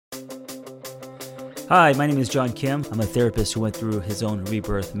Hi, my name is John Kim. I'm a therapist who went through his own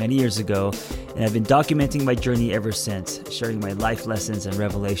rebirth many years ago, and I've been documenting my journey ever since, sharing my life lessons and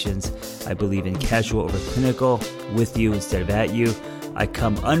revelations. I believe in casual over clinical, with you instead of at you. I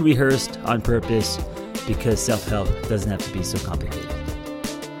come unrehearsed on purpose because self-help doesn't have to be so complicated.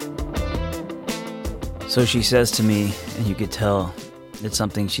 So she says to me, and you could tell it's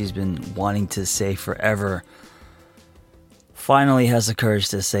something she's been wanting to say forever, finally has the courage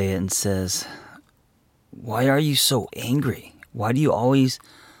to say it and says, "Why are you so angry? Why do you always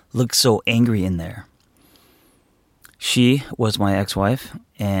look so angry in there?" She was my ex-wife,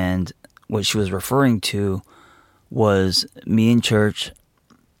 and what she was referring to was me in church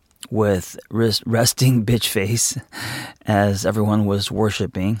with resting bitch face as everyone was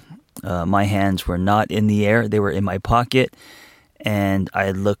worshiping. My hands were not in the air, they were in my pocket, and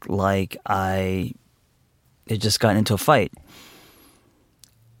I looked like I had just gotten into a fight.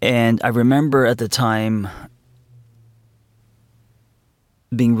 And I remember at the time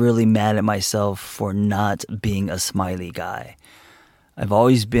being really mad at myself for not being a smiley guy. I've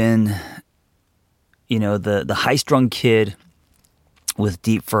always been, the high-strung kid with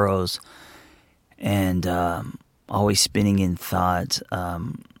deep furrows and always spinning in thought.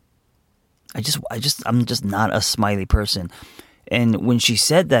 I'm just not a smiley person. And when she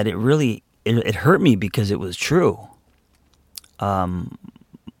said that, it hurt me because it was true.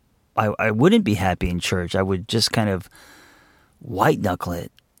 I wouldn't be happy in church. I would just kind of white-knuckle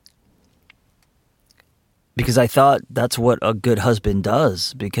it. Because I thought that's what a good husband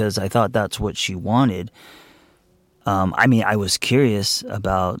does. Because I thought that's what she wanted. I was curious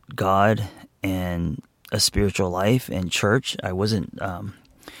about God and a spiritual life and church. I wasn't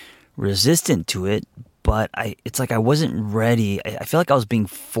resistant to it. But it's like I wasn't ready. I feel like I was being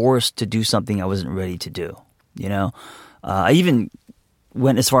forced to do something I wasn't ready to do. I even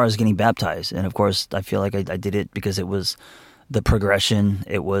went as far as getting baptized. And of course, I feel like I did it because it was the progression.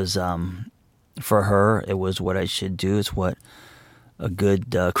 It was, for her, it was what I should do. It's what a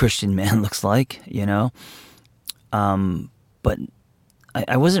good Christian man looks like, But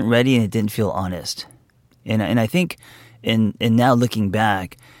I wasn't ready and it didn't feel honest. And I think in now looking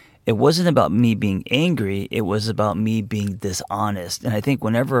back, it wasn't about me being angry. It was about me being dishonest. And I think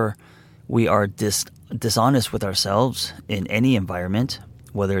whenever we are dishonest with ourselves in any environment,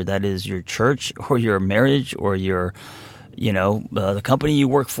 whether that is your church or your marriage or your, the company you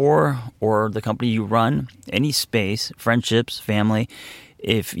work for or the company you run, any space, friendships, family,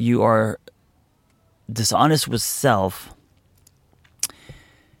 if you are dishonest with self,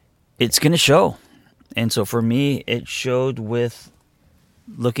 it's going to show. And so for me, it showed with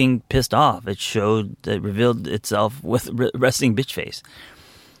looking pissed off. It revealed itself with resting bitch face.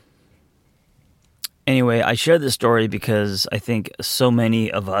 Anyway, I share this story because I think so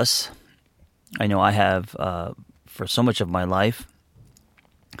many of us, I know I have for so much of my life,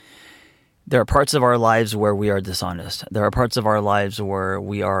 there are parts of our lives where we are dishonest. There are parts of our lives where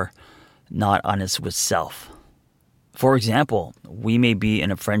we are not honest with self. For example, we may be in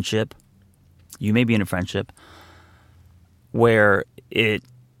a friendship, you may be in a friendship, where it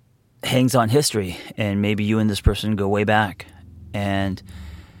hangs on history, and maybe you and this person go way back, and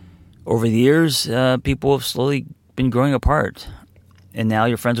over the years, people have slowly been growing apart, and now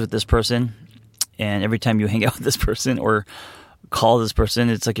you're friends with this person, and every time you hang out with this person or call this person,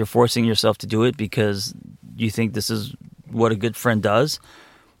 it's like you're forcing yourself to do it because you think this is what a good friend does,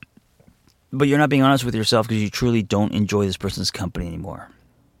 but you're not being honest with yourself because you truly don't enjoy this person's company anymore.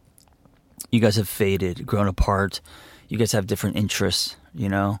 You guys have faded, grown apart, you guys have different interests,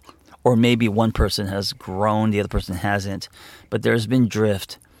 or maybe one person has grown, the other person hasn't, but there's been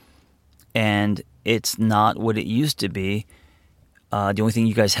drift. And it's not what it used to be. The only thing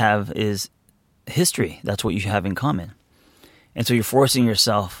you guys have is history. That's what you have in common. And so you're forcing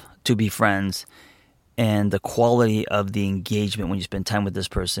yourself to be friends. And the quality of the engagement when you spend time with this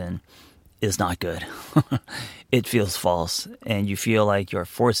person is not good. It feels false. And you feel like you're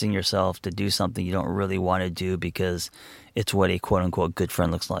forcing yourself to do something you don't really want to do because it's what a quote-unquote good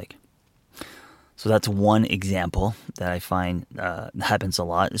friend looks like. So that's one example that I find happens a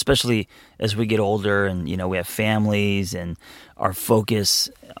lot, especially as we get older and, we have families and our focus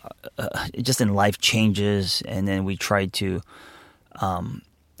just in life changes. And then we try to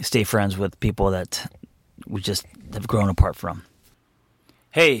stay friends with people that we just have grown apart from.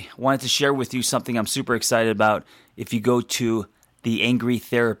 Hey, wanted to share with you something I'm super excited about. If you go to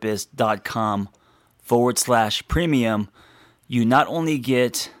theangrytherapist.com/premium, you not only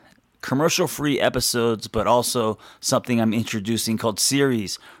get commercial-free episodes, but also something I'm introducing called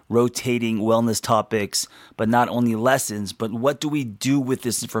Series, rotating wellness topics, but not only lessons, but what do we do with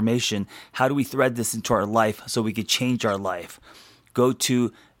this information? How do we thread this into our life so we could change our life? Go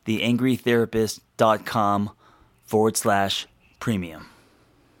to theangrytherapist.com/premium.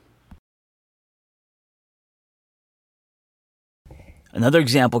 Another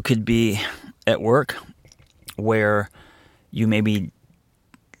example could be at work where you may be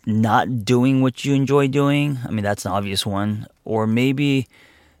not doing what you enjoy doing. I mean, that's an obvious one. Or maybe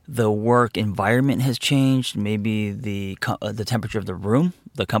the work environment has changed. Maybe the temperature of the room,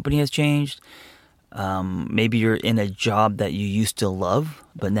 the company has changed. Maybe you're in a job that you used to love,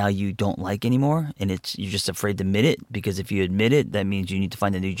 but now you don't like anymore, and you're just afraid to admit it, because if you admit it, that means you need to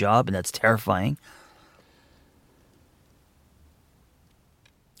find a new job, and that's terrifying.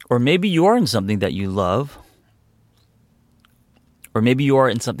 Or maybe you are in something that you love, or maybe you are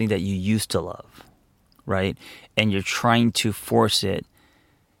in something that you used to love, right? And you're trying to force it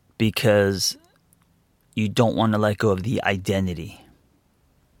because you don't want to let go of the identity,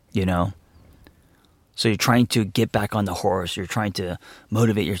 you know? So you're trying to get back on the horse. You're trying to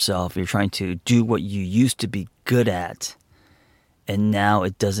motivate yourself. You're trying to do what you used to be good at, and now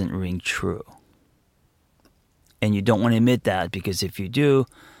it doesn't ring true. And you don't want to admit that, because if you do,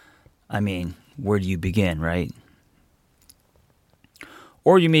 I mean, where do you begin, right?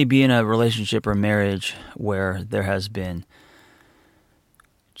 Or you may be in a relationship or marriage where there has been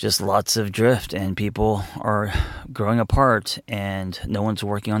just lots of drift and people are growing apart and no one's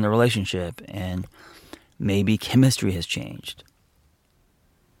working on the relationship, and maybe chemistry has changed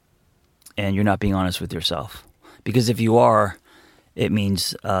and you're not being honest with yourself. Because if you are, it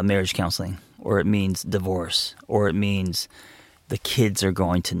means marriage counseling, or it means divorce, or it means the kids are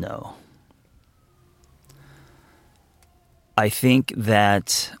going to know. I think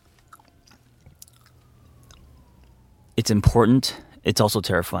that it's important, it's also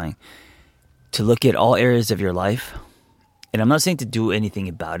terrifying, to look at all areas of your life. And I'm not saying to do anything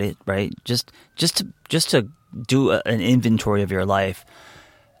about it, right? Just to do an inventory of your life.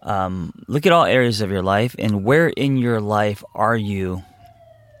 Look at all areas of your life, and where in your life are you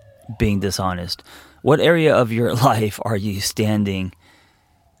being dishonest? What area of your life are you standing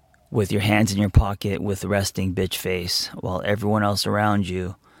with your hands in your pocket with resting bitch face, while everyone else around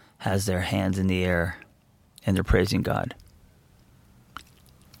you has their hands in the air and they're praising God?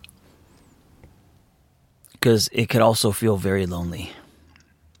 Because it could also feel very lonely.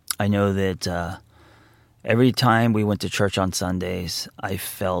 I know that every time we went to church on Sundays, I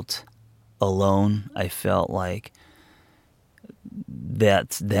felt alone. I felt like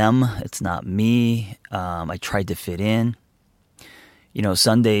that's them, it's not me. I tried to fit in. You know,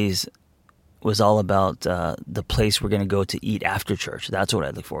 Sundays was all about the place we're going to go to eat after church. That's what I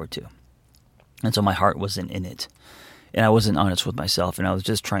look forward to. And so my heart wasn't in it. And I wasn't honest with myself. And I was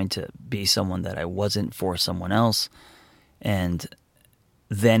just trying to be someone that I wasn't for someone else. And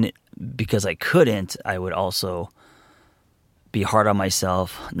then because I couldn't, I would also be hard on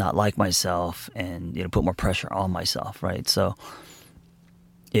myself, not like myself, and put more pressure on myself, right? So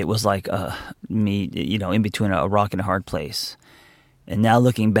it was like me, in between a rock and a hard place. And now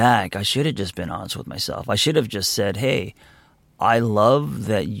looking back, I should have just been honest with myself. I should have just said, hey, I love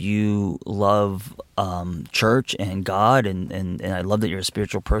that you love church and God, and I love that you're a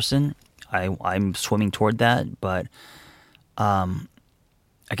spiritual person. I'm swimming toward that, but I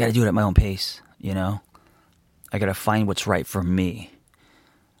got to do it at my own pace, I got to find what's right for me.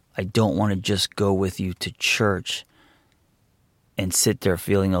 I don't want to just go with you to church and sit there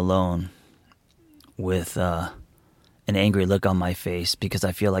feeling alone with an angry look on my face, because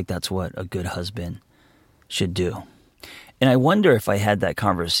I feel like that's what a good husband should do. And I wonder if I had that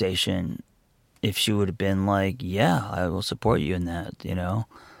conversation, if she would have been like, yeah, I will support you in that,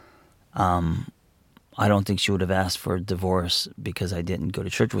 I don't think she would have asked for a divorce because I didn't go to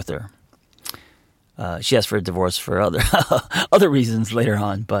church with her. She asked for a divorce for other reasons later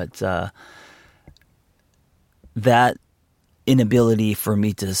on, but that inability for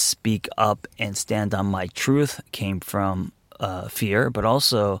me to speak up and stand on my truth came from fear, but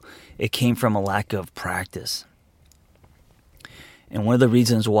also it came from a lack of practice. And one of the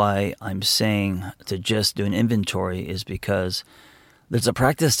reasons why I'm saying to just do an inventory is because there's a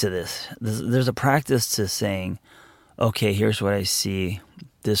practice to this. There's a practice to saying, okay, here's what I see.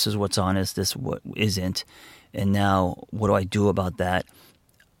 This is what's honest. This is what isn't. And now what do I do about that?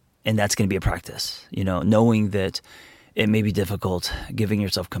 And that's going to be a practice, knowing that it may be difficult, giving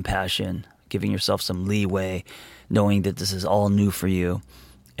yourself compassion, giving yourself some leeway, knowing that this is all new for you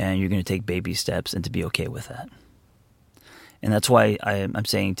and you're going to take baby steps and to be okay with that. And that's why I'm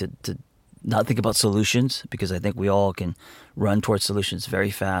saying to not think about solutions, because I think we all can run towards solutions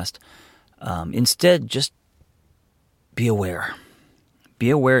very fast. Instead, just be aware. Be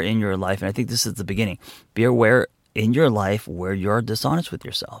aware in your life, and I think this is the beginning. Be aware in your life where you're dishonest with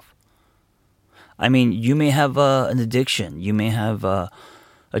yourself. I mean, you may have an addiction. You may have a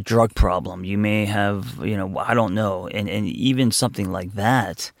drug problem. You may have, I don't know. And even something like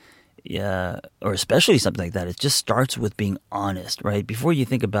that, or especially something like that, it just starts with being honest, right? Before you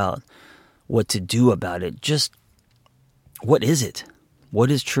think about what to do about it, just what is it?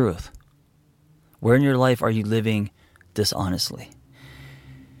 What is truth? Where in your life are you living dishonestly?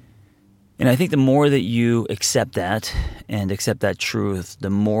 And I think the more that you accept that and accept that truth,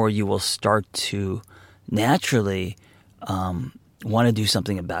 the more you will start to naturally want to do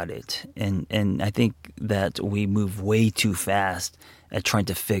something about it. And I think that we move way too fast at trying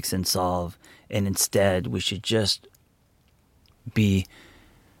to fix and solve. And instead, we should just be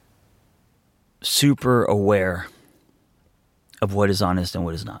super aware of what is honest and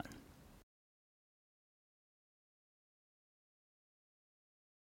what is not.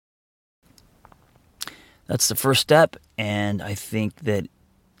 That's the first step, and I think that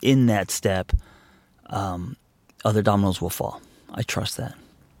in that step, other dominoes will fall. I trust that.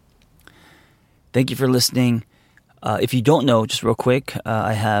 Thank you for listening. If you don't know, just real quick,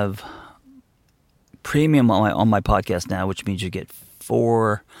 I have premium on my podcast now, which means you get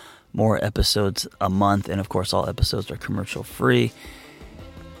 4 more episodes a month, and of course, all episodes are commercial free.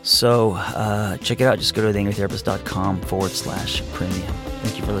 So check it out. Just go to theangrytherapist.com/premium.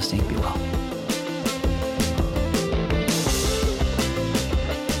 Thank you for listening. Be well.